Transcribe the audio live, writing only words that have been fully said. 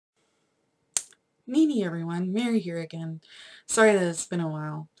Mimi everyone, Mary here again. Sorry that it's been a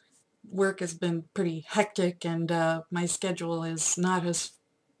while. Work has been pretty hectic and my schedule is not as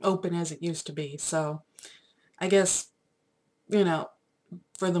open as it used to be. So I guess, you know,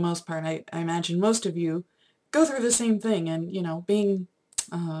 for the most part, I imagine most of you go through the same thing. And, being,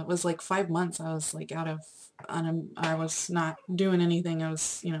 it was like 5 months I was like I was not doing anything. I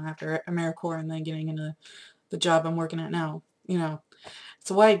was, after AmeriCorps and then getting into the job I'm working at now, it's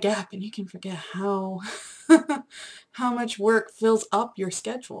a wide gap and you can forget how how much work fills up your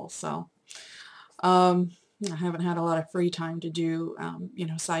schedule. So I haven't had a lot of free time to do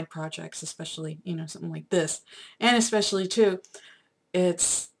side projects, especially something like this. And especially too,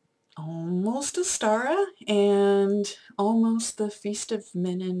 it's almost Ostara and almost the Feast of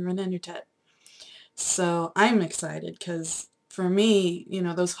Min and Renenutet. So I'm excited because for me,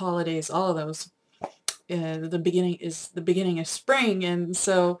 those holidays, all of those, the beginning of spring, and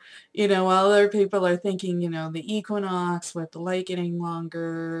so while other people are thinking the equinox with the light getting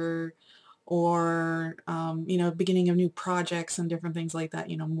longer, or beginning of new projects and different things like that,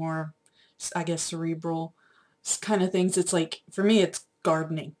 more I guess cerebral kind of things. It's like for me it's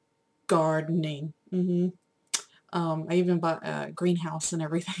gardening. I even bought a greenhouse and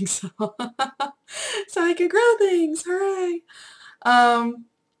everything, so so I could grow things. Hooray.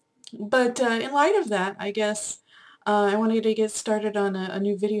 But in light of that, I guess I wanted to get started on a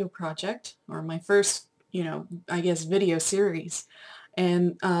new video project, or my first, I guess video series.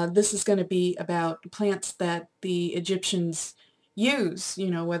 And this is going to be about plants that the Egyptians use,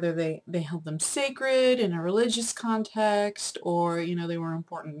 whether they held them sacred in a religious context, or, they were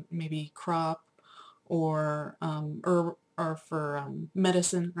important, maybe crop or or for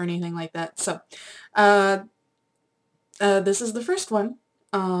medicine or anything like that. So uh, this is the first one.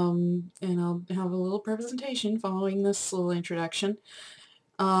 And I'll have a little presentation following this little introduction.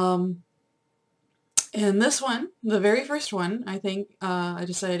 And this one, the very first one, I think I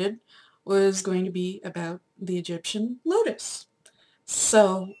decided was going to be about the Egyptian lotus.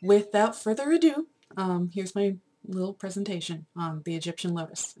 So without further ado, here's my little presentation on the Egyptian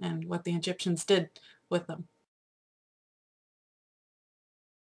lotus and what the Egyptians did with them.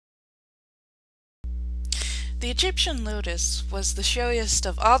 The Egyptian lotus was the showiest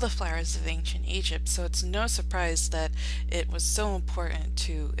of all the flowers of ancient Egypt, so it's no surprise that it was so important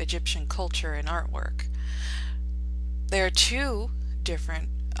to Egyptian culture and artwork. There are two different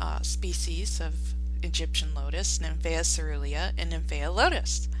species of Egyptian lotus, Nymphaea caerulea and Nymphaea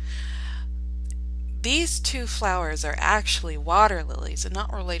lotus. These two flowers are actually water lilies and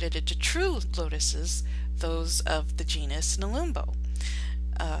not related to true lotuses, those of the genus Nelumbo.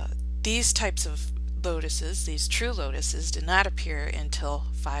 These types of lotuses, these true lotuses, did not appear until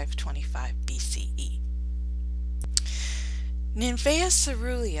 525 BCE. Nymphaea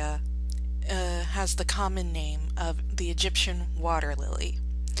caerulea has the common name of the Egyptian water lily.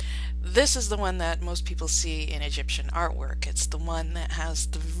 This is the one that most people see in Egyptian artwork. It's the one that has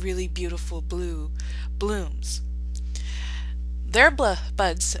the really beautiful blue blooms. Their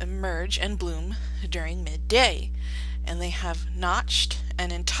buds emerge and bloom during midday, and they have notched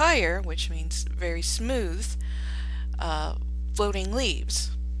and entire, which means very smooth, floating leaves.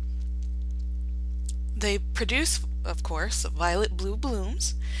 They produce, of course, violet blue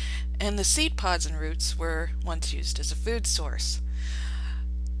blooms, and the seed pods and roots were once used as a food source.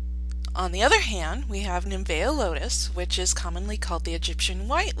 On the other hand, we have Nymphaea lotus, which is commonly called the Egyptian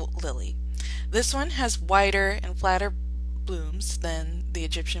white lily. This one has wider and flatter blooms than the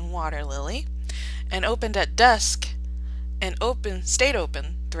Egyptian water lily, and opened at dusk and stayed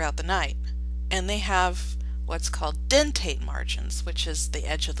open throughout the night. And they have what's called dentate margins, which is the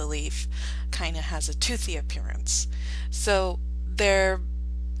edge of the leaf kind of has a toothy appearance. So they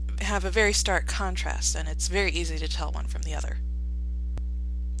have a very stark contrast, and it's very easy to tell one from the other.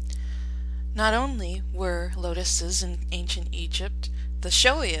 Not only were lotuses in ancient Egypt the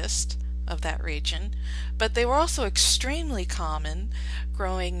showiest of that region, but they were also extremely common,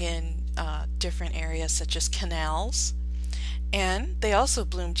 growing in different areas such as canals, and they also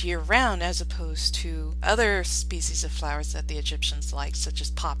bloomed year-round as opposed to other species of flowers that the Egyptians liked, such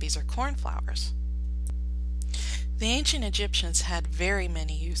as poppies or cornflowers. The ancient Egyptians had very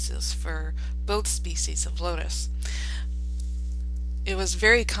many uses for both species of lotus. It was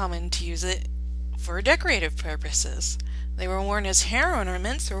very common to use it for decorative purposes. They were worn as hair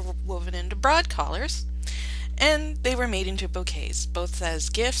ornaments or woven into broad collars, and they were made into bouquets, both as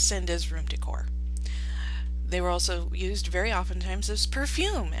gifts and as room decor. They were also used very oftentimes as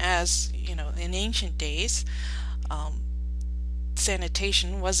perfume, as, in ancient days,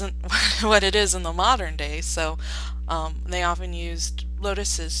 sanitation wasn't what it is in the modern day, so they often used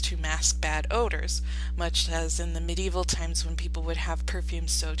lotuses to mask bad odors, much as in the medieval times when people would have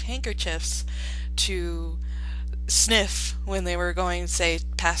perfume-soaked handkerchiefs to sniff when they were going, say,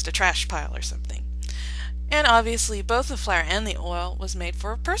 past a trash pile or something. And obviously both the flower and the oil was made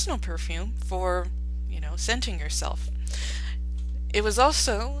for a personal perfume for, scenting yourself. It was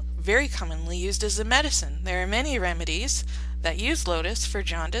also very commonly used as a medicine. There are many remedies that use lotus for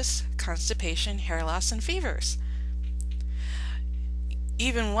jaundice, constipation, hair loss, and fevers.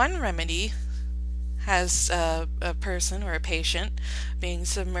 Even one remedy has a person or a patient being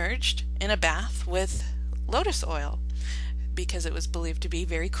submerged in a bath with lotus oil because it was believed to be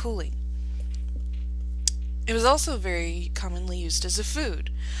very cooling. It was also very commonly used as a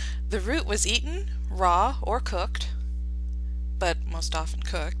food. The root was eaten raw or cooked, but most often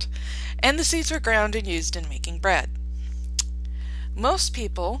cooked, and the seeds were ground and used in making bread. Most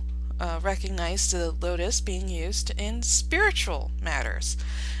people recognize the lotus being used in spiritual matters.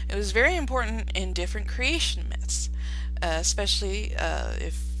 It was very important in different creation myths, especially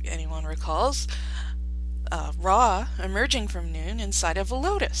if anyone recalls Ra emerging from noon inside of a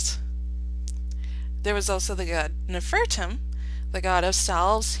lotus. There was also the god Nefertum, the god of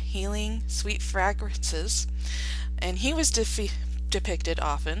salves, healing, sweet fragrances, and he was depicted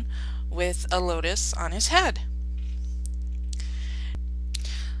often with a lotus on his head.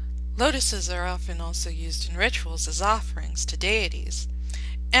 Lotuses are often also used in rituals as offerings to deities,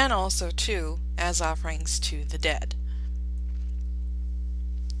 and also, too, as offerings to the dead.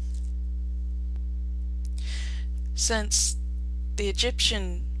 Since the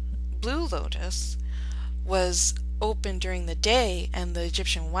Egyptian blue lotus was open during the day and the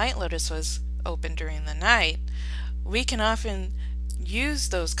Egyptian white lotus was open during the night, we can often use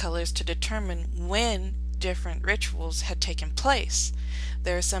those colors to determine when different rituals had taken place.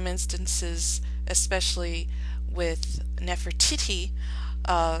 There are some instances, especially with Nefertiti,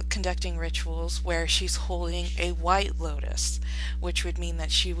 conducting rituals where she's holding a white lotus, which would mean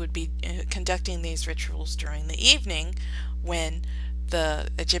that she would be conducting these rituals during the evening when the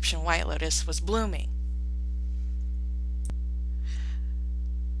Egyptian white lotus was blooming.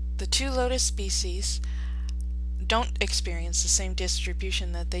 The two lotus species don't experience the same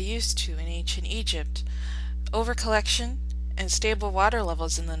distribution that they used to in ancient Egypt. Overcollection and stable water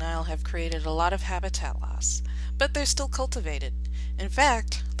levels in the Nile have created a lot of habitat loss, but they're still cultivated. In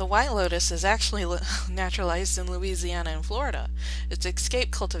fact, the white lotus is actually naturalized in Louisiana and Florida. It's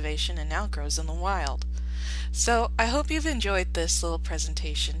escaped cultivation and now grows in the wild. So I hope you've enjoyed this little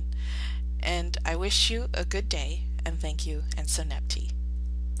presentation, and I wish you a good day, and thank you, and so Nepti.